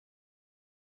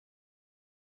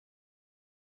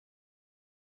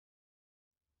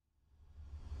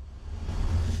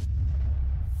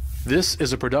This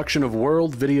is a production of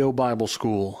World Video Bible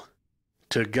School.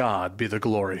 To God be the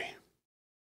glory.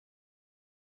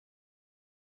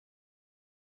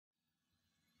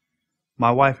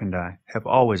 My wife and I have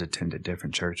always attended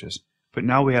different churches, but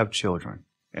now we have children,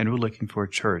 and we're looking for a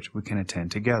church we can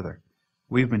attend together.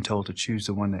 We've been told to choose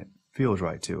the one that feels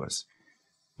right to us.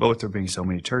 But with there being so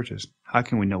many churches, how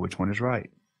can we know which one is right?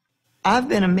 I've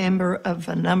been a member of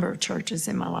a number of churches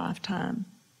in my lifetime.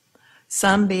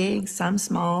 Some big, some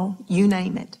small, you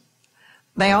name it.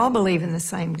 They all believe in the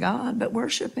same God, but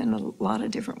worship in a lot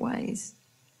of different ways.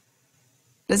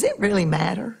 Does it really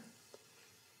matter?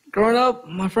 Growing up,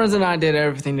 my friends and I did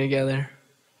everything together,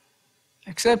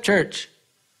 except church.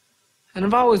 And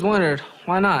I've always wondered,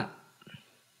 why not?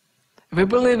 If we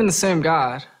believe in the same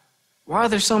God, why are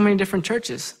there so many different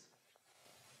churches?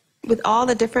 With all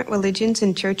the different religions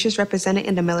and churches represented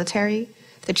in the military,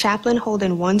 the chaplain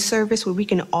holding one service where we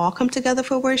can all come together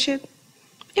for worship,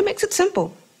 it makes it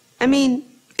simple. I mean,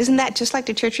 isn't that just like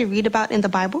the church we read about in the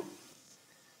Bible?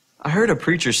 I heard a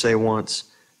preacher say once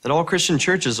that all Christian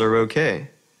churches are okay,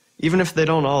 even if they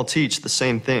don't all teach the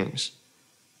same things.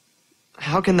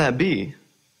 How can that be?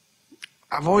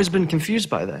 I've always been confused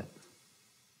by that.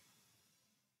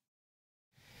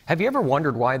 Have you ever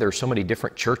wondered why there are so many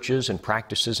different churches and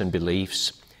practices and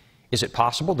beliefs? Is it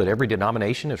possible that every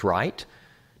denomination is right?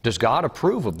 Does God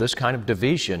approve of this kind of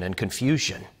division and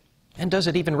confusion? And does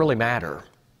it even really matter?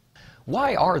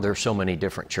 Why are there so many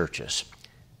different churches?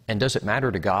 And does it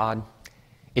matter to God?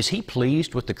 Is He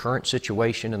pleased with the current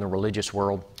situation in the religious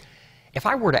world? If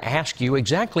I were to ask you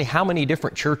exactly how many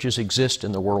different churches exist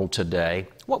in the world today,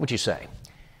 what would you say?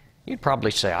 You'd probably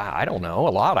say, I don't know, a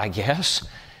lot, I guess.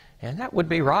 And that would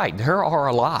be right. There are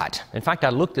a lot. In fact, I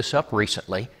looked this up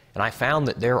recently, and I found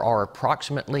that there are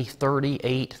approximately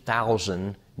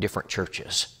 38,000 different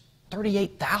churches.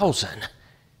 38,000!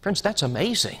 Friends, that's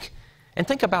amazing. And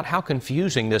think about how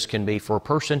confusing this can be for a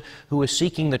person who is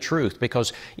seeking the truth,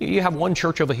 because you have one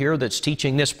church over here that's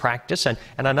teaching this practice and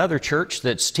another church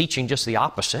that's teaching just the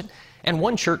opposite. And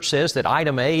one church says that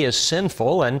item A is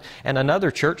sinful and another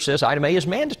church says item A is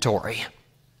mandatory.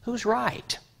 Who's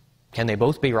right? Can they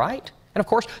both be right? And of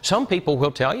course, some people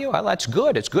will tell you, well, that's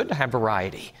good. It's good to have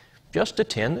variety. Just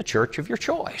attend the church of your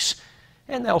choice.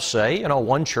 And they'll say,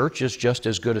 one church is just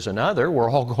as good as another. We're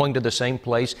all going to the same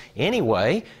place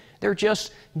anyway. They're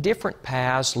just different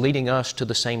paths leading us to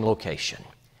the same location.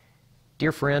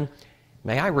 Dear friend,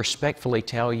 may I respectfully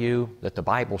tell you that the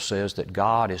Bible says that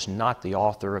God is not the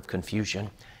author of confusion.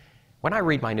 When I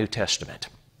read my New Testament,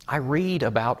 I read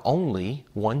about only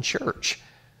one church.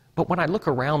 But when I look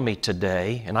around me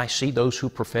today and I see those who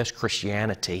profess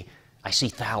Christianity, I see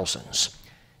thousands.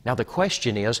 Now the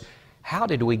question is, how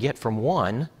did we get from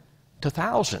one to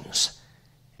thousands?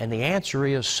 And the answer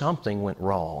is something went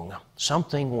wrong.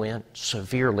 Something went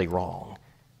severely wrong.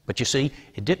 But you see,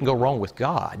 it didn't go wrong with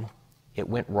God. It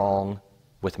went wrong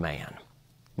with man.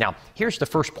 Now, here's the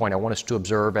first point I want us to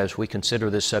observe as we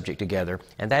consider this subject together,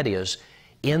 and that is,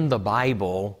 in the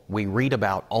Bible, we read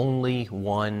about only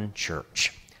one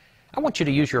church. I want you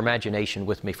to use your imagination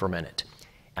with me for a minute.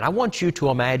 And I want you to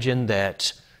imagine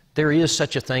that there is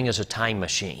such a thing as a time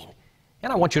machine.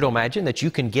 And I want you to imagine that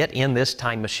you can get in this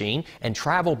time machine and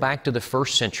travel back to the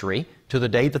first century, to the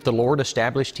day that the Lord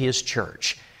established His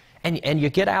church. And you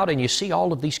get out and you see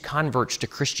all of these converts to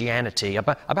Christianity,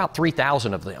 about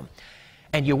 3,000 of them.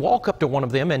 And you walk up to one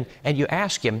of them and you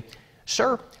ask him,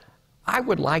 "Sir, I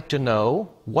would like to know,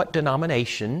 what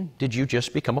denomination did you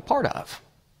just become a part of?"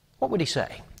 What would he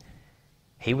say?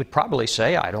 He would probably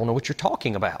say, "I don't know what you're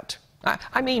talking about.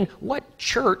 I mean, what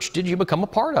church did you become a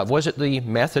part of? Was it the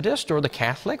Methodist or the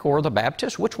Catholic or the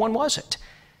Baptist? Which one was it?"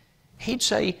 He'd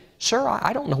say, "Sir,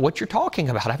 I don't know what you're talking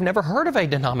about. I've never heard of a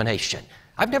denomination.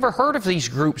 I've never heard of these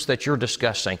groups that you're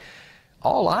discussing.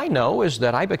 All I know is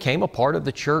that I became a part of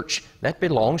the church that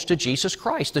belongs to Jesus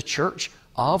Christ, the Church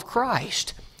of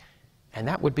Christ." And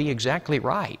that would be exactly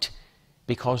right,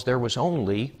 because there was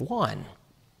only one.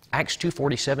 Acts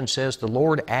 2:47 says, "The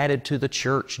Lord added to the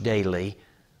church daily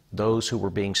those who were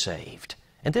being saved."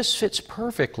 And this fits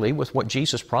perfectly with what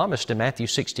Jesus promised in Matthew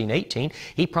 16:18.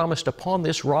 He promised, "Upon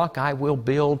this rock I will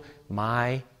build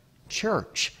my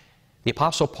church." The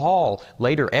Apostle Paul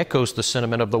later echoes the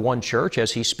sentiment of the one church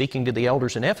as he's speaking to the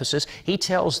elders in Ephesus. He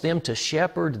tells them to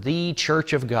shepherd the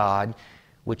church of God,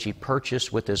 which He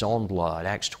purchased with His own blood,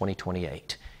 Acts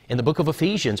 20:28. In the book of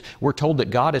Ephesians, we're told that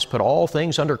God has put all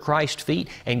things under Christ's feet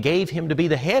and gave Him to be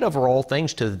the head over all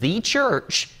things to the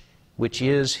church, which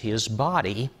is His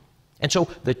body. And so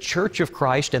the church of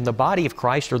Christ and the body of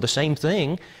Christ are the same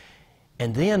thing.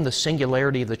 And then the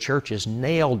singularity of the church is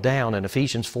nailed down in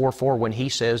Ephesians 4:4 when he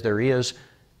says there is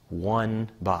one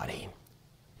body.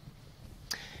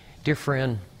 Dear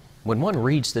friend, when one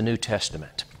reads the New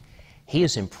Testament, he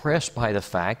is impressed by the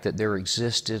fact that there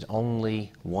existed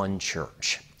only one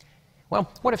church. Well,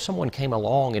 what if someone came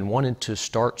along and wanted to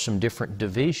start some different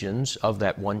divisions of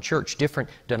that one church, different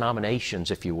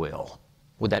denominations, if you will?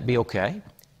 Would that be okay?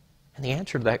 And the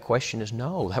answer to that question is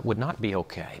no, that would not be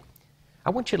okay. I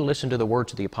want you to listen to the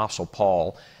words of the Apostle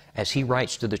Paul as he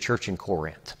writes to the church in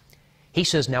Corinth. He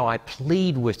says, "Now I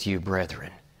plead with you,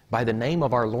 brethren, by the name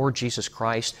of our Lord Jesus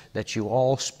Christ, that you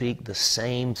all speak the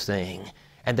same thing,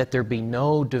 and that there be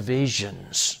no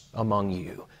divisions among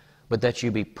you, but that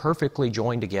you be perfectly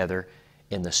joined together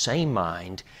in the same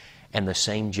mind and the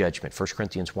same judgment." 1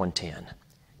 Corinthians 1:10.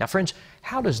 Now, friends,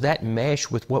 how does that mesh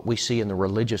with what we see in the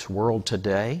religious world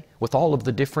today, with all of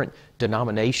the different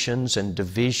denominations and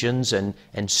divisions and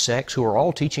sects who are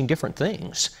all teaching different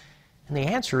things? And the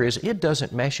answer is, it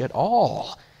doesn't mesh at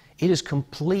all. It is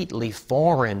completely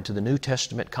foreign to the New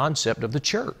Testament concept of the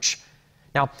church.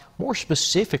 Now, more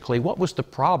specifically, what was the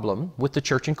problem with the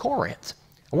church in Corinth?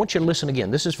 I want you to listen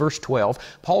again. This is verse 12.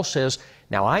 Paul says,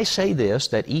 "Now I say this,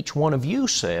 that each one of you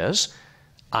says,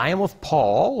 I am of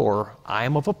Paul, or I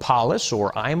am of Apollos,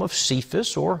 or I am of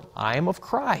Cephas, or I am of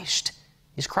Christ."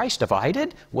 Is Christ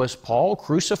divided? Was Paul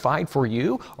crucified for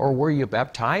you, or were you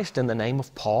baptized in the name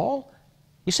of Paul?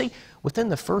 You see, within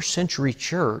the first century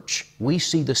church, we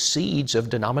see the seeds of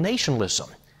denominationalism.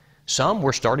 Some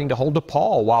were starting to hold to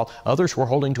Paul, while others were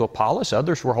holding to Apollos,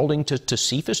 others were holding to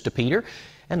Cephas, to Peter,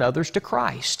 and others to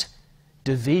Christ.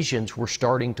 Divisions were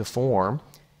starting to form,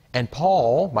 and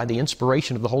Paul, by the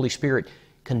inspiration of the Holy Spirit,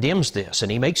 condemns this,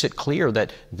 and he makes it clear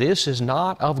that this is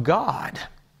not of God.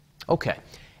 Okay,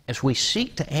 as we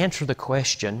seek to answer the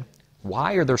question,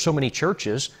 why are there so many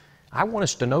churches, I want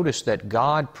us to notice that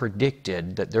God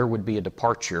predicted that there would be a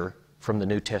departure from the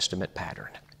New Testament pattern.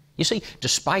 You see,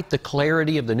 despite the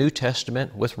clarity of the New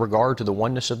Testament with regard to the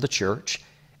oneness of the church,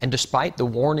 and despite the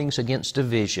warnings against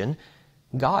division,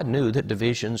 God knew that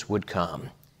divisions would come.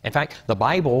 In fact, the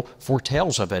Bible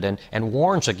foretells of it and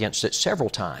warns against it several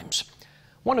times.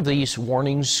 One of these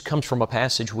warnings comes from a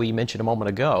passage we mentioned a moment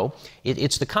ago.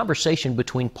 It's the conversation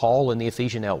between Paul and the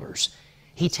Ephesian elders.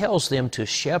 He tells them to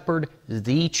shepherd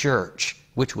the church,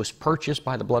 which was purchased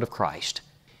by the blood of Christ.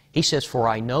 He says, "For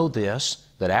I know this,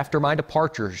 that after my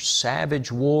departure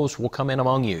savage wolves will come in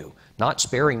among you, not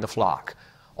sparing the flock.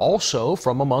 Also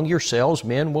from among yourselves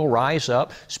men will rise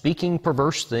up, speaking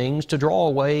perverse things to draw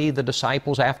away the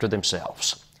disciples after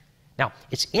themselves." Now,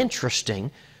 it's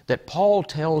interesting that Paul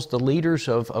tells the leaders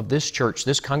of this church,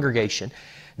 this congregation,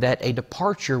 that a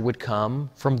departure would come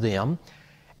from them.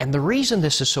 And the reason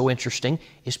this is so interesting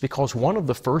is because one of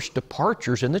the first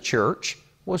departures in the church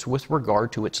was with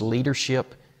regard to its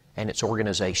leadership and its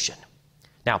organization.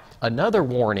 Now, another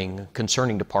warning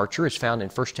concerning departure is found in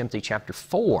 1 Timothy chapter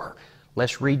 4.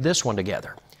 Let's read this one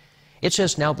together. It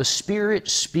says, "Now the Spirit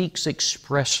speaks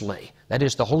expressly," that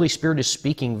is, the Holy Spirit is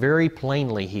speaking very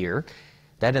plainly here,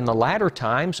 "that in the latter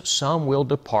times some will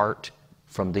depart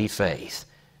from the faith,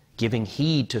 giving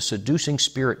heed to seducing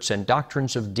spirits and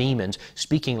doctrines of demons,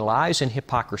 speaking lies and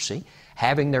hypocrisy,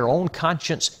 having their own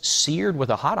conscience seared with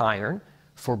a hot iron,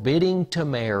 forbidding to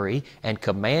marry, and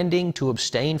commanding to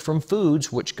abstain from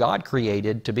foods which God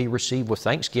created to be received with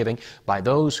thanksgiving by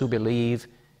those who believe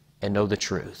and know the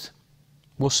truth."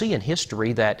 We'll see in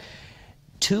history that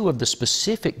two of the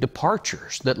specific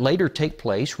departures that later take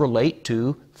place relate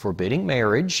to forbidding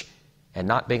marriage and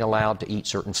not being allowed to eat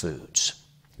certain foods.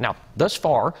 Now, thus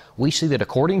far, we see that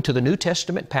according to the New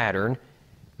Testament pattern,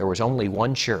 there was only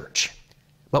one church.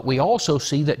 But we also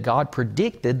see that God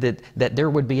predicted that there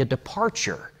would be a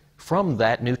departure from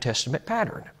that New Testament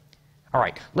pattern. All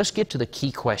right, let's get to the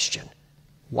key question.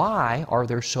 Why are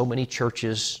there so many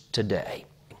churches today?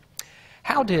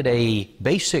 How did a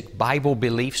basic Bible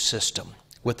belief system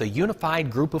with a unified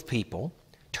group of people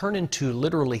turn into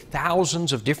literally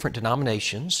thousands of different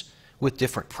denominations with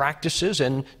different practices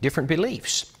and different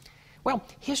beliefs? Well,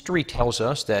 history tells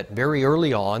us that very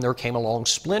early on there came along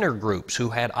splinter groups who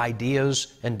had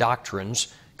ideas and doctrines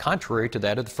contrary to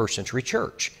that of the first century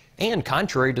church and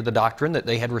contrary to the doctrine that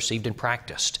they had received and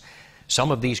practiced.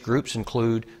 Some of these groups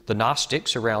include the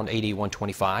Gnostics around AD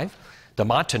 125, the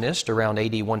Montanists around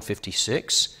AD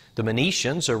 156, the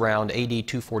Manichaeans around AD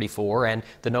 244, and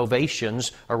the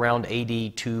Novatians around AD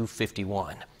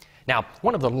 251. Now,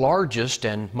 one of the largest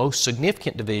and most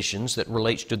significant divisions that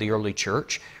relates to the early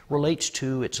church relates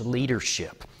to its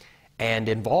leadership and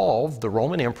involved the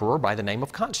Roman emperor by the name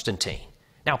of Constantine.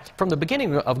 Now, from the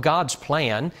beginning of God's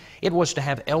plan, it was to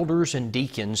have elders and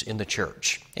deacons in the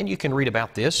church. And you can read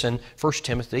about this in 1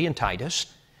 Timothy and Titus.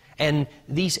 And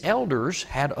these elders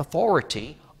had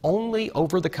authority only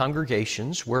over the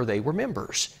congregations where they were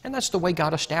members. And that's the way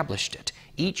God established it.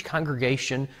 Each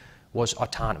congregation was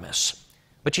autonomous.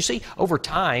 But you see, over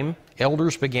time,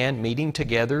 elders began meeting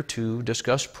together to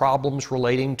discuss problems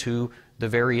relating to the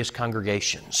various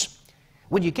congregations.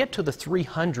 When you get to the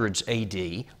 300s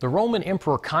AD, the Roman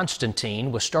Emperor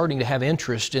Constantine was starting to have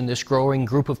interest in this growing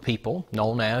group of people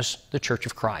known as the Church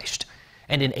of Christ.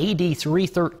 And in AD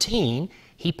 313,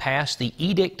 he passed the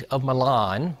Edict of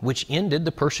Milan, which ended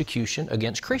the persecution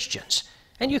against Christians.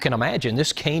 And you can imagine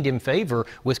this gained him favor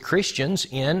with Christians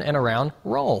in and around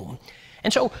Rome.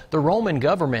 And so the Roman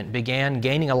government began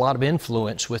gaining a lot of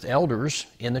influence with elders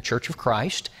in the Church of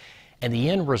Christ, and the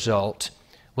end result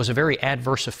was a very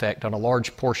adverse effect on a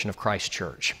large portion of Christ's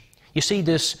church. You see,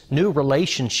 this new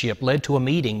relationship led to a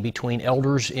meeting between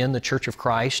elders in the Church of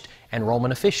Christ and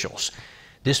Roman officials.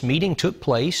 This meeting took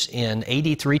place in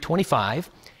AD 325,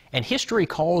 and history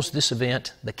calls this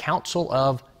event the Council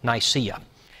of Nicaea.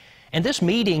 And this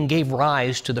meeting gave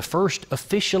rise to the first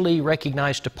officially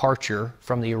recognized departure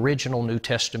from the original New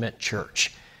Testament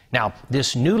church. Now,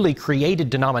 this newly created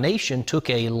denomination took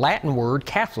a Latin word,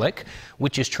 Catholic,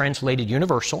 which is translated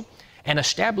universal, and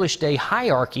established a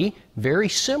hierarchy very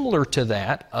similar to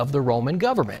that of the Roman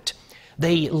government.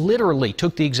 They literally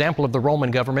took the example of the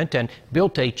Roman government and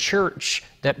built a church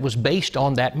that was based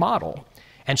on that model.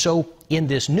 And so in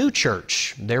this new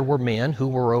church, there were men who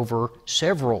were over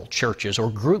several churches or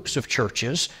groups of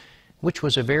churches, which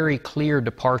was a very clear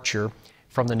departure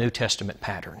from the New Testament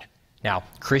pattern. Now,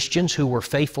 Christians who were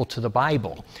faithful to the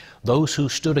Bible, those who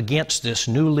stood against this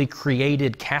newly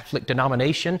created Catholic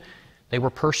denomination, they were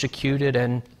persecuted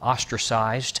and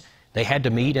ostracized. They had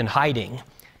to meet in hiding.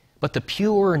 But the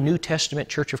pure New Testament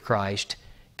Church of Christ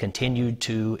continued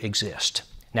to exist.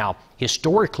 Now,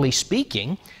 historically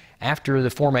speaking, after the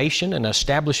formation and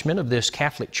establishment of this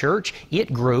Catholic Church,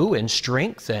 it grew in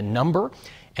strength and number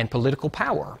and political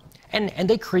power. And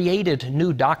they created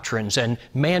new doctrines and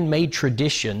man-made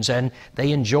traditions, and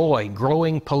they enjoy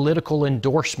growing political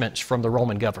endorsements from the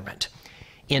Roman government.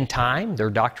 In time, their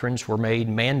doctrines were made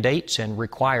mandates and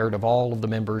required of all of the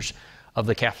members of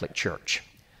the Catholic Church.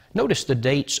 Notice the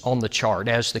dates on the chart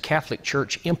as the Catholic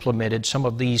Church implemented some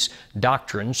of these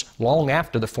doctrines long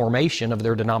after the formation of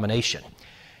their denomination.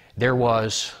 There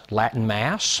was Latin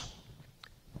Mass,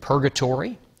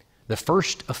 purgatory, the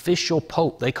first official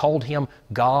pope, they called him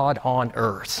God on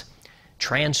earth,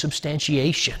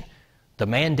 transubstantiation, the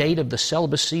mandate of the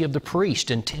celibacy of the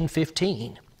priest in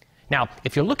 1015. Now,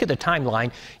 if you look at the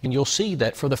timeline, you'll see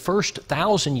that for the first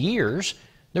 1,000 years,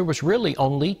 there was really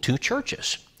only two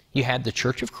churches. You had the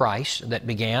Church of Christ that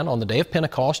began on the day of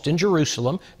Pentecost in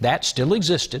Jerusalem. That still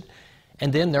existed.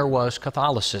 And then there was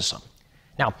Catholicism.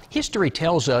 Now, history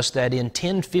tells us that in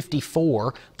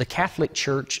 1054, the Catholic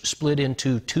Church split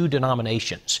into two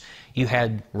denominations. You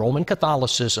had Roman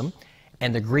Catholicism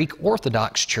and the Greek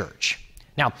Orthodox Church.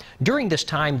 Now, during this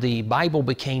time, the Bible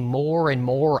became more and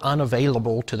more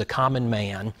unavailable to the common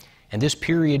man, and this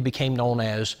period became known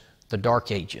as the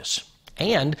Dark Ages.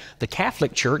 And the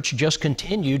Catholic Church just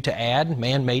continued to add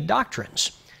man-made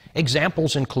doctrines.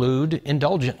 Examples include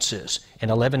indulgences in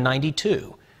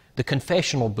 1192, the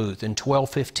confessional booth in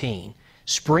 1215,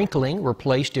 sprinkling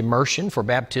replaced immersion for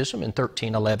baptism in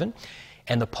 1311,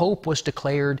 and the Pope was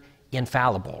declared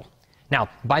infallible. Now,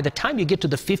 by the time you get to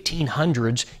the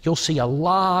 1500s, you'll see a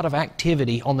lot of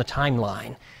activity on the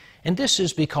timeline. And this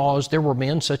is because there were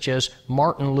men such as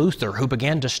Martin Luther who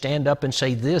began to stand up and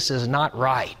say, this is not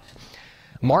right.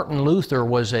 Martin Luther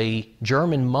was a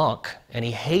German monk, and he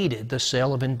hated the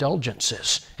sale of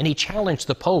indulgences. And he challenged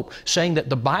the Pope, saying that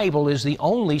the Bible is the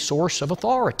only source of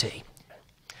authority.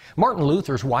 Martin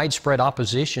Luther's widespread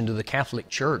opposition to the Catholic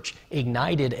Church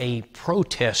ignited a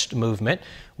protest movement,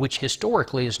 which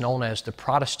historically is known as the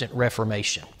Protestant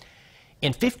Reformation. In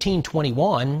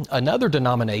 1521, another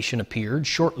denomination appeared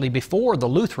shortly before the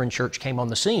Lutheran Church came on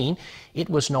the scene.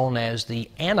 It was known as the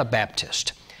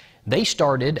Anabaptist. They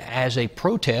started as a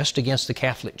protest against the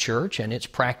Catholic Church and its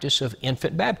practice of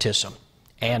infant baptism.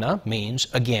 Anna means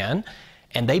again,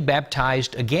 and they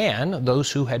baptized again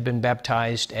those who had been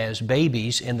baptized as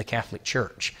babies in the Catholic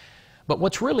Church. But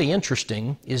what's really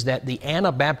interesting is that the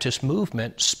Anabaptist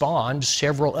movement spawned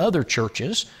several other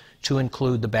churches to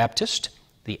include the Baptist,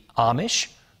 the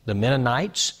Amish, the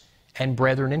Mennonites, and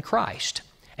Brethren in Christ.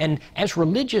 And as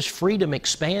religious freedom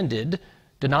expanded,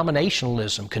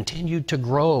 denominationalism continued to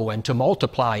grow and to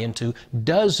multiply into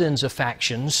dozens of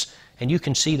factions, and you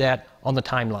can see that on the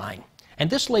timeline. And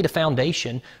this laid a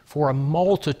foundation for a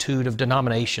multitude of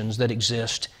denominations that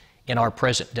exist in our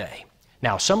present day.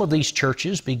 Now, some of these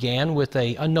churches began with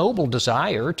a noble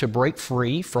desire to break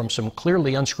free from some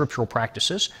clearly unscriptural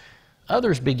practices.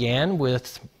 Others began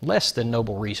with less than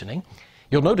noble reasoning.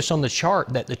 You'll notice on the chart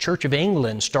that the Church of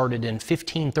England started in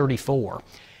 1534.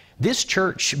 This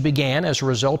church began as a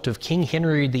result of King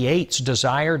Henry VIII's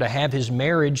desire to have his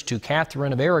marriage to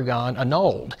Catherine of Aragon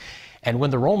annulled. And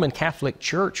when the Roman Catholic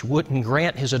Church wouldn't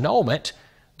grant his annulment,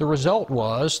 the result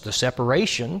was the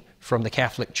separation from the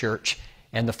Catholic Church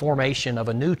and the formation of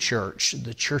a new church,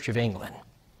 the Church of England.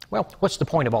 Well, what's the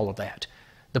point of all of that?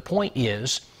 The point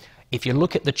is, if you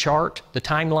look at the chart, the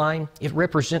timeline, it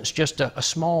represents just a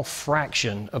small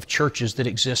fraction of churches that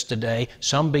exist today.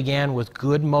 Some began with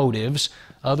good motives,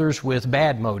 others with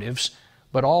bad motives,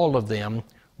 but all of them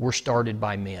were started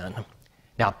by men.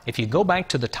 Now, if you go back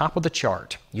to the top of the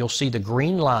chart, you'll see the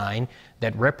green line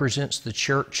that represents the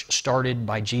church started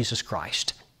by Jesus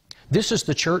Christ. This is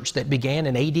the church that began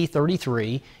in AD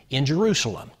 33 in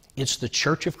Jerusalem. It's the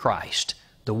Church of Christ,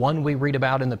 the one we read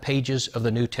about in the pages of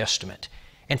the New Testament.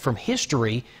 And from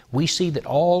history, we see that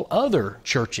all other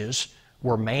churches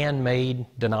were man-made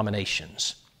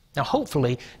denominations. Now,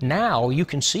 hopefully, now you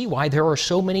can see why there are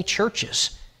so many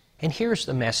churches. And here's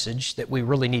the message that we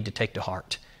really need to take to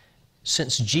heart.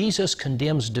 Since Jesus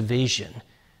condemns division,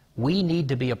 we need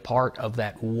to be a part of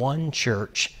that one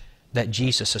church that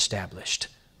Jesus established,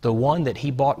 the one that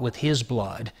He bought with His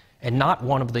blood, and not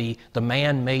one of the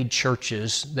man-made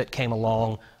churches that came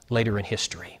along later in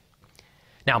history.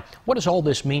 Now, what does all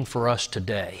this mean for us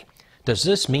today? Does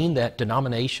this mean that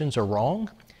denominations are wrong?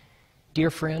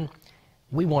 Dear friend,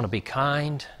 we want to be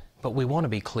kind, but we want to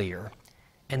be clear.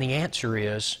 And the answer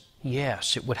is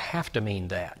yes, it would have to mean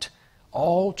that.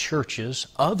 All churches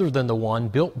other than the one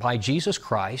built by Jesus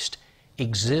Christ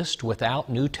exist without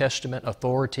New Testament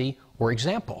authority or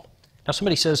example. Now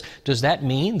somebody says, does that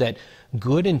mean that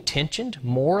good-intentioned,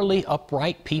 morally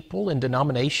upright people in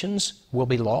denominations will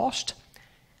be lost?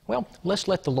 Well, let's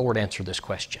let the Lord answer this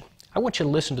question. I want you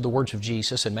to listen to the words of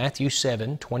Jesus in Matthew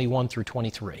 7:21 through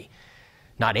 23.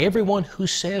 Not everyone who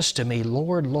says to me,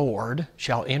 Lord, Lord,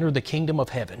 shall enter the kingdom of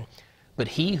heaven, but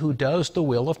he who does the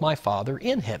will of my Father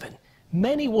in heaven.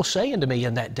 Many will say unto me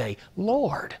in that day,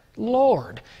 Lord,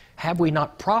 Lord, have we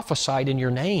not prophesied in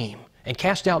your name, and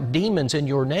cast out demons in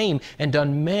your name, and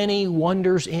done many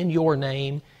wonders in your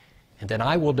name? And then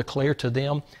I will declare to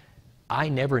them, I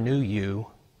never knew you.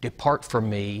 Depart from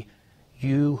me,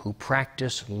 you who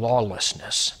practice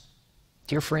lawlessness.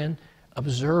 Dear friend,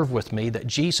 observe with me that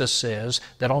Jesus says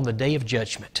that on the day of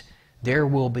judgment, there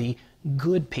will be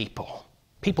good people,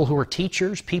 people who are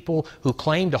teachers, people who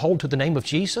claim to hold to the name of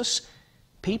Jesus,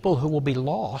 people who will be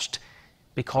lost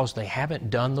because they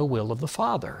haven't done the will of the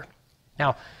Father.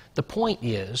 Now, the point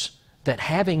is that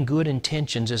having good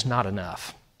intentions is not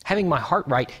enough. Having my heart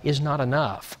right is not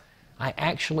enough. I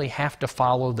actually have to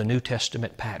follow the New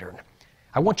Testament pattern.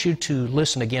 I want you to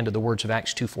listen again to the words of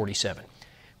Acts 2:47.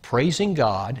 Praising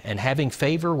God and having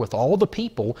favor with all the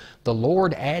people, the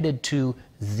Lord added to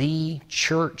the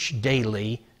church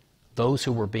daily those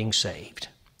who were being saved.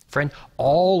 Friend,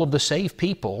 all of the saved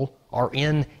people are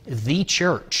in the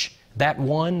church, that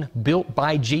one built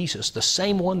by Jesus, the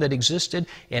same one that existed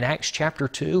in Acts chapter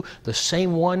 2, the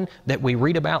same one that we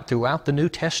read about throughout the New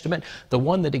Testament, the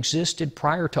one that existed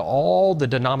prior to all the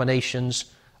denominations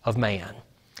of man.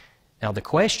 Now the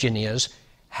question is,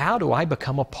 how do I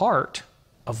become a part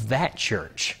of that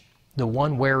church, the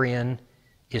one wherein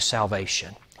is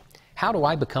salvation? How do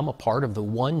I become a part of the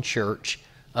one church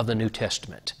of the New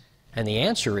Testament? And the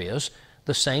answer is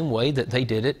the same way that they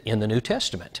did it in the New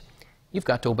Testament. You've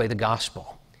got to obey the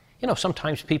gospel. You know,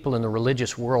 sometimes people in the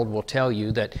religious world will tell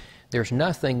you that there's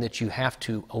nothing that you have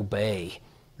to obey.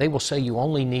 They will say you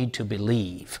only need to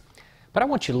believe. But I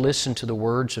want you to listen to the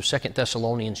words of 2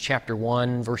 Thessalonians chapter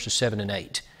 1, verses 7 and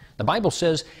 8. The Bible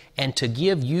says, and to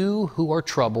give you who are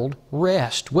troubled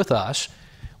rest with us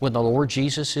when the Lord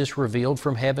Jesus is revealed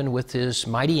from heaven with His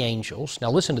mighty angels. Now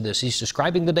listen to this. He's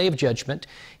describing the day of judgment.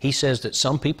 He says that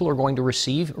some people are going to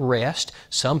receive rest.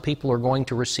 Some people are going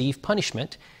to receive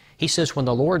punishment. He says when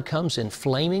the Lord comes in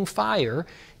flaming fire,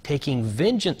 taking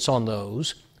vengeance on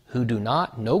those who do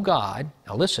not know God,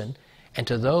 now listen, and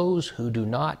to those who do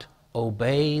not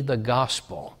obey the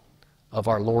gospel of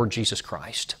our Lord Jesus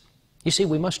Christ. You see,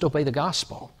 we must obey the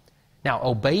gospel. Now,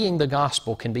 obeying the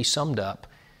gospel can be summed up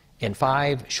in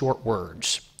 5 short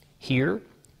words: hear,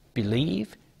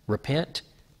 believe, repent,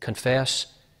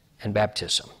 confess, and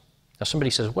baptism. Now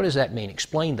somebody says, what does that mean?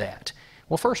 Explain that.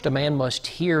 Well, first, a man must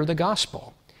hear the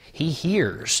gospel. He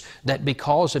hears that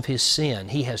because of his sin,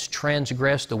 he has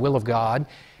transgressed the will of God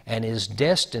and is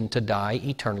destined to die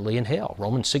eternally in hell.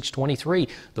 Romans 6:23,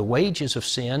 the wages of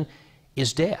sin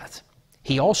is death.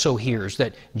 He also hears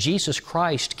that Jesus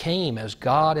Christ came as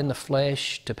God in the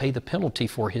flesh to pay the penalty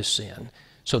for his sin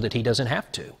so that he doesn't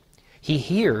have to. He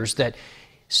hears that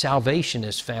salvation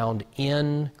is found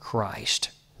in Christ.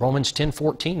 Romans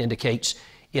 10:14 indicates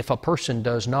if a person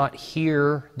does not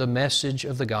hear the message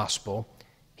of the gospel,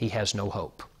 he has no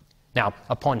hope. Now,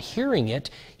 upon hearing it,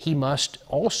 he must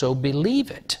also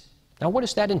believe it. Now, what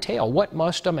does that entail? What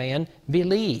must a man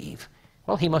believe?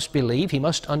 Well, he must believe, he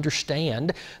must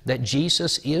understand that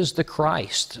Jesus is the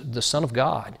Christ, the Son of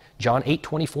God. John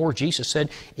 8:24, Jesus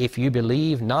said, "If you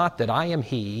believe not that I am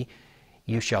He,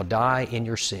 you shall die in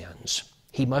your sins."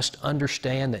 He must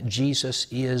understand that Jesus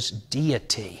is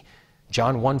deity.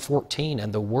 John 1:14,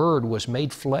 "And the Word was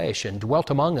made flesh and dwelt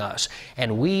among us,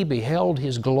 and we beheld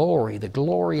His glory, the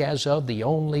glory as of the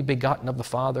only begotten of the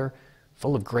Father,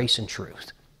 full of grace and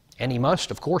truth." And he must,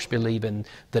 of course, believe in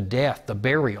the death, the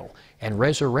burial, and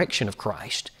resurrection of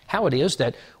Christ. How it is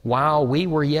that while we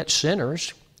were yet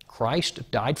sinners, Christ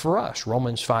died for us,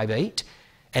 Romans 5:8.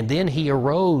 And then He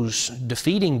arose,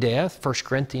 defeating death, 1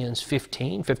 Corinthians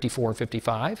 15:54 and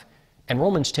 55. And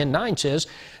Romans 10:9 says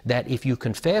that if you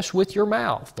confess with your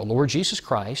mouth the Lord Jesus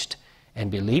Christ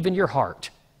and believe in your heart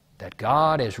that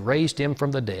God has raised Him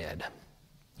from the dead,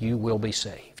 you will be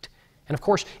saved. And of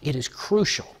course, it is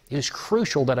crucial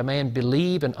that a man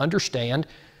believe and understand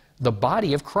the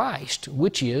body of Christ,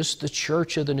 which is the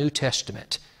church of the New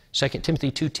Testament. 2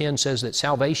 Timothy 2:10 says that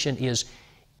salvation is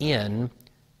in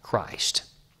Christ.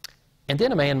 And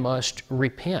then a man must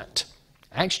repent.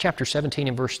 Acts chapter 17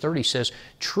 and verse 30 says,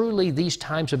 "Truly these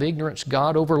times of ignorance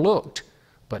God overlooked,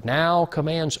 but now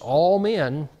commands all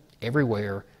men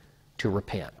everywhere to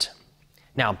repent."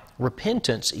 Now,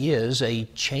 repentance is a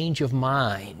change of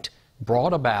mind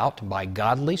brought about by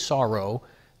godly sorrow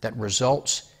that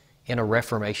results in a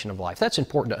reformation of life. That's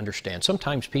important to understand.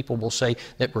 Sometimes people will say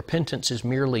that repentance is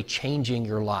merely changing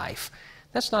your life.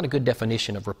 That's not a good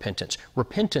definition of repentance.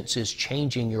 Repentance is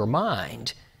changing your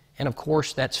mind, and of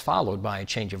course that's followed by a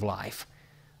change of life.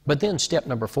 But then step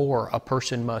number 4, a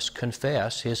person must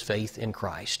confess his faith in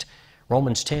Christ.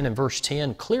 Romans 10 and verse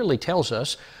 10 clearly tells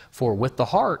us, "For with the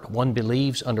heart one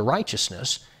believes unto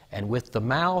righteousness, and with the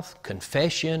mouth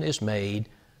confession is made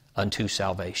unto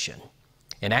salvation."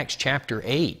 In Acts chapter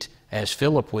 8, as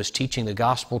Philip was teaching the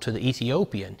gospel to the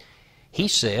Ethiopian, he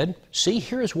said, "See,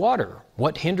 here is water.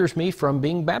 What hinders me from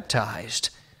being baptized?"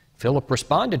 Philip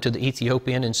responded to the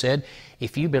Ethiopian and said,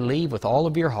 "If you believe with all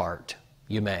of your heart,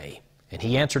 you may." And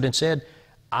he answered and said,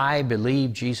 "I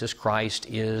believe Jesus Christ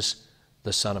is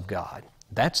the Son of God."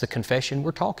 That's the confession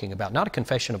we're talking about. Not a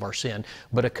confession of our sin,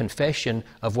 but a confession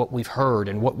of what we've heard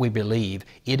and what we believe.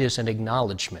 It is an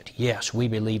acknowledgement. Yes, we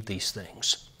believe these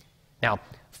things. Now,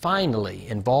 finally,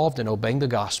 involved in obeying the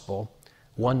gospel,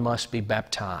 one must be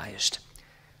baptized.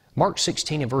 Mark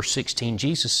 16 and verse 16,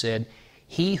 Jesus said,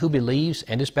 "He who believes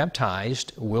and is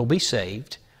baptized will be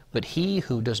saved, but he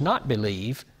who does not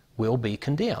believe will be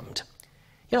condemned."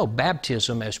 You know,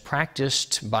 baptism as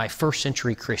practiced by first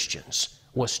century Christians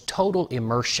was total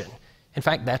immersion. In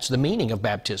fact, that's the meaning of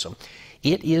baptism.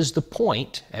 It is the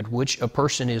point at which a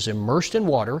person is immersed in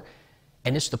water,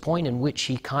 and it's the point in which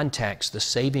he contacts the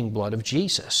saving blood of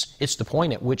Jesus. It's the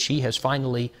point at which he has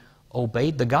finally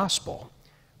obeyed the gospel.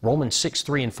 Romans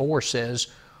 6:3 and 4 says,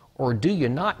 "Or do you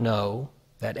not know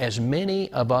that as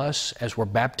many of us as were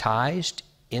baptized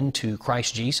into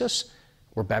Christ Jesus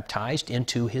were baptized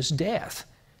into His death?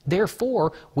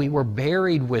 Therefore, we were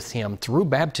buried with Him through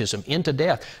baptism into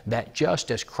death, that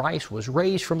just as Christ was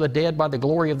raised from the dead by the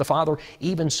glory of the Father,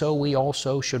 even so we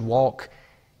also should walk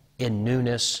in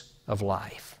newness of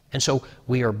life." And so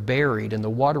we are buried in the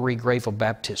watery grave of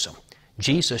baptism.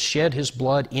 Jesus shed His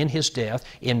blood in His death.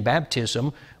 In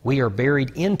baptism, we are buried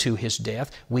into His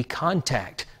death. We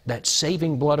contact that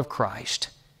saving blood of Christ,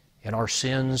 and our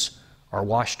sins are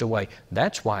washed away.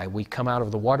 That's why we come out of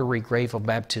the watery grave of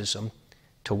baptism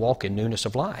to walk in newness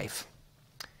of life.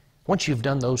 Once you've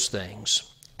done those things,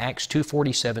 Acts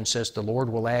 2:47 says the Lord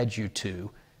will add you to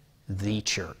the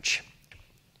church.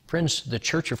 Friends, the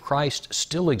Church of Christ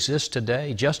still exists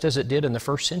today, just as it did in the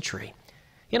first century.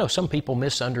 You know, some people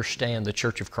misunderstand the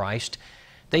Church of Christ.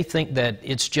 They think that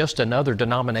it's just another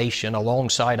denomination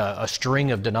alongside a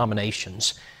string of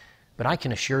denominations. But I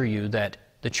can assure you that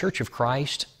the Church of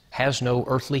Christ has no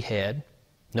earthly head,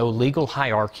 no legal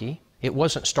hierarchy. It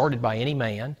wasn't started by any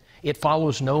man. It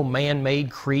follows no man-made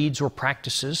creeds or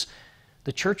practices.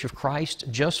 The Church of Christ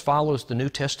just follows the New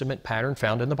Testament pattern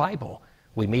found in the Bible.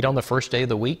 We meet on the first day of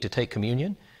the week to take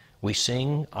communion. We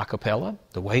sing a cappella,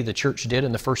 the way the church did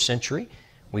in the first century.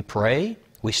 We pray.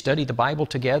 We study the Bible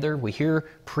together. We hear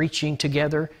preaching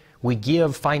together. We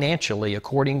give financially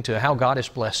according to how God has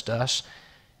blessed us,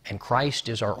 and Christ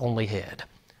is our only head.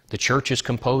 The church is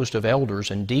composed of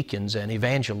elders and deacons and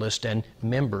evangelists and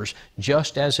members,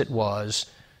 just as it was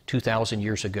 2,000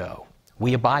 years ago.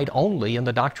 We abide only in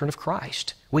the doctrine of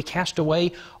Christ. We cast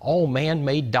away all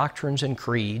man-made doctrines and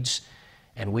creeds,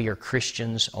 and we are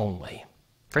Christians only.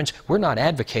 Friends, we're not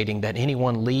advocating that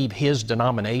anyone leave his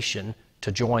denomination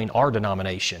to join our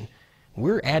denomination.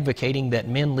 We're advocating that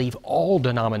men leave all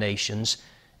denominations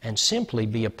and simply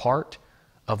be a part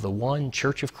of the one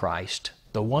Church of Christ,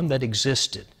 the one that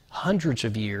existed hundreds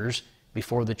of years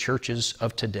before the churches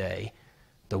of today,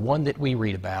 the one that we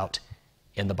read about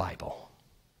in the Bible.